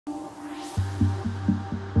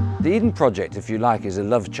The Eden Project, if you like, is a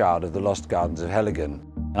love child of the lost gardens of Heligan.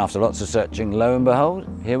 And after lots of searching, lo and behold,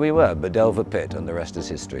 here we were, Bedelver Pit, and the rest is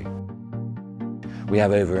history. We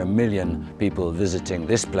have over 1 million people visiting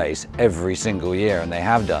this place every single year, and they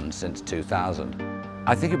have done since 2000.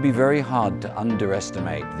 I think it'd be very hard to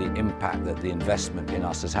underestimate the impact that the investment in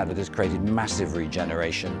us has had. It has created massive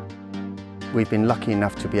regeneration. We've been lucky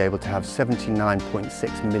enough to be able to have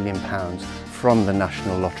 £79.6 million from the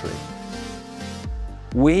National Lottery.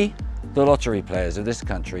 We, the lottery players of this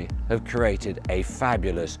country, have created a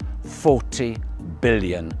fabulous £40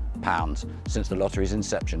 billion since the lottery's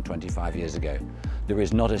inception 25 years ago. There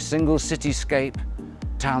is not a single cityscape,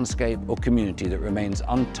 townscape or community that remains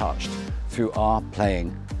untouched through our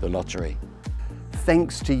playing the lottery.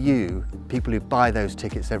 Thanks to you, people who buy those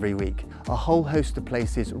tickets every week, a whole host of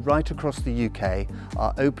places right across the UK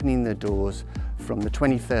are opening their doors from the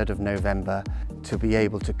 23rd of November to be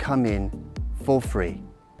able to come in for free.